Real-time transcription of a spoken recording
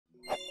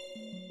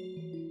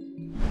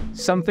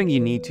Something you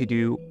need to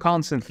do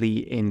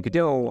constantly in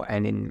Godot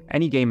and in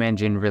any game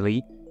engine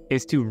really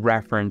is to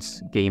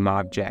reference game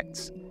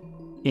objects.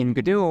 In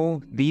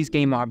Godot, these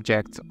game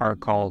objects are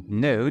called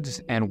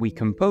nodes and we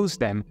compose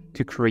them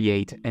to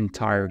create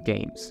entire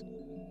games.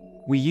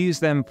 We use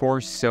them for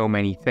so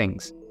many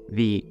things.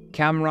 The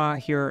camera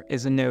here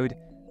is a node,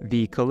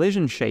 the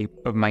collision shape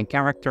of my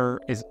character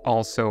is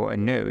also a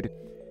node,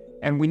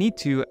 and we need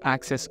to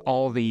access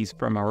all these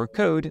from our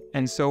code,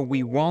 and so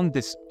we want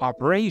this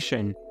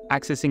operation,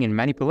 accessing and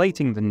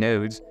manipulating the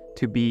nodes,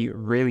 to be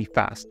really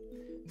fast.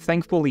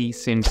 Thankfully,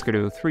 since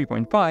Godot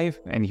 3.5,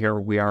 and here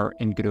we are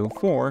in Godot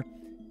 4,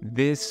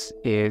 this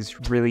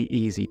is really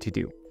easy to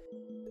do.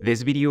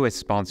 This video is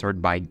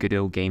sponsored by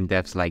Godot game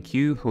devs like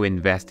you who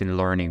invest in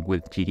learning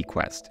with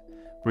GDQuest.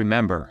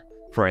 Remember,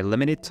 for a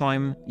limited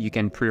time, you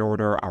can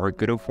pre-order our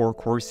Godot 4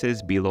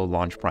 courses below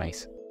launch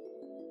price.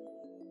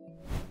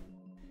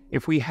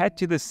 If we head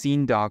to the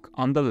scene dock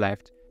on the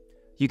left,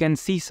 you can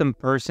see some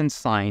person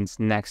signs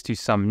next to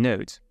some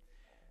nodes.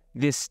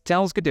 This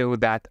tells Godot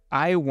that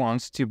I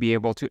want to be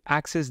able to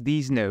access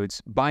these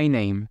nodes by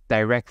name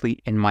directly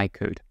in my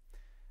code.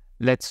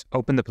 Let's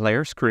open the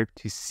player script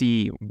to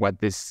see what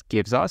this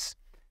gives us.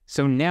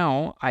 So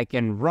now I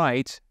can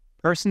write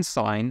person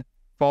sign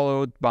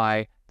followed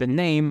by the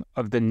name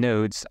of the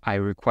nodes I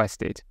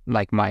requested,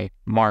 like my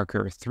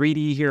marker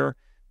 3D here,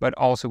 but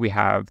also we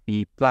have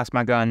the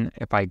plasma gun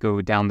if I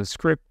go down the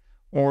script,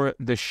 or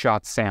the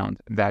shot sound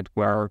that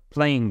we're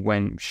playing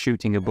when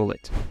shooting a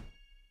bullet.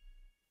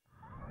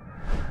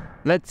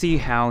 Let's see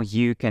how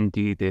you can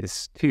do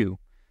this too.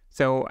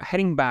 So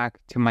heading back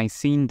to my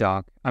scene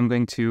dock, I'm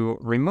going to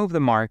remove the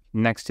mark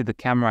next to the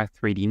camera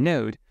 3D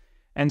node.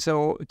 And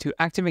so to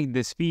activate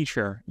this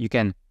feature, you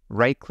can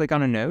right-click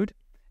on a node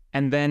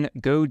and then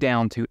go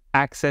down to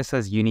Access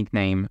as Unique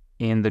Name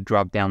in the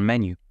drop-down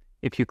menu.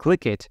 If you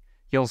click it,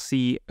 you'll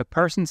see a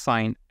person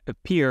sign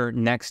appear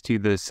next to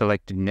the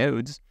selected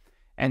nodes.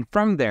 And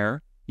from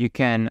there, you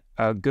can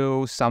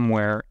go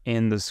somewhere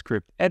in the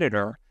script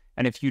editor.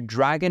 And if you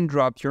drag and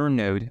drop your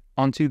node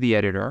onto the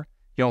editor,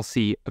 you'll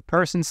see a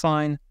person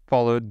sign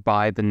followed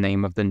by the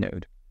name of the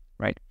node,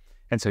 right?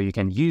 And so you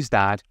can use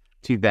that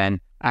to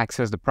then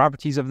access the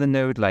properties of the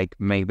node, like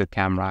make the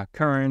camera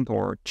current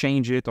or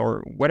change it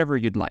or whatever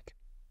you'd like.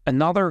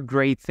 Another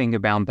great thing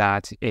about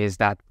that is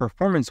that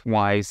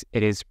performance-wise,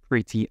 it is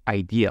pretty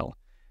ideal.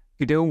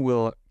 Godot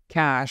will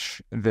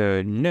cache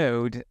the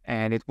node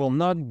and it will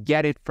not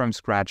get it from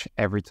scratch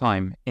every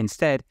time.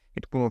 Instead,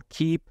 it will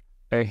keep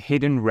a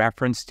hidden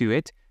reference to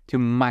it to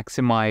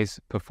maximize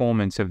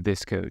performance of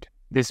this code.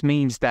 This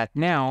means that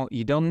now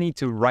you don't need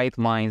to write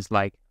lines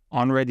like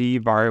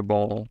onReady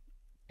variable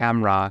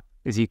camera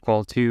is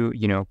equal to,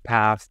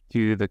 path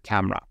to the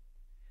camera.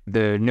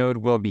 The node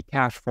will be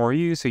cached for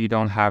you, so you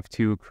don't have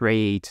to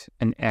create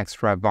an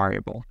extra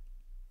variable.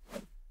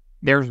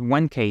 There's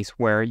one case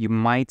where you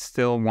might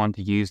still want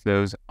to use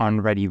those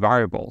onReady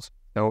variables.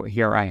 So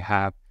here I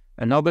have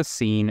another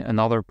scene,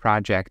 another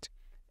project,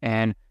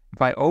 and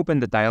if I open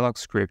the dialog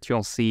script,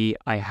 you'll see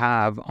I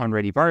have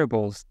onReady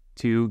variables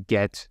to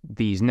get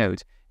these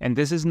nodes. And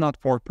this is not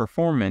for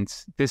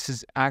performance, this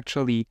is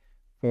actually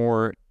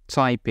for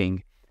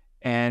typing.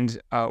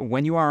 And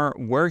when you are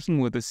working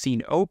with the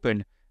scene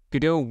open,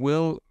 Godot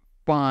will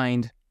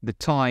find the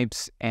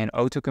types and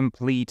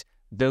autocomplete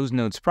those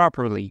nodes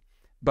properly.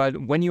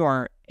 But when you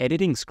are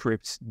editing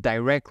scripts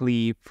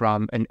directly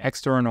from an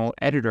external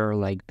editor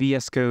like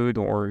VS Code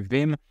or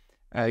Vim,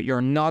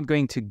 you're not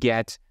going to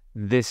get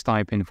this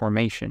type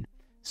information.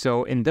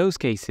 So in those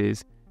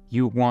cases,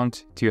 you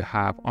want to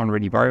have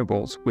onReady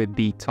variables with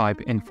the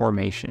type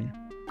information.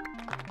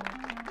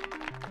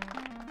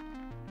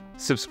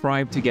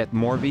 Subscribe to get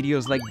more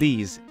videos like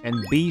these,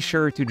 and be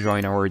sure to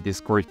join our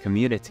Discord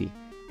community.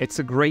 It's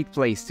a great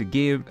place to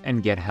give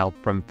and get help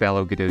from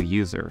fellow Godot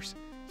users.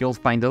 You'll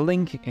find a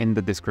link in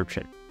the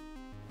description.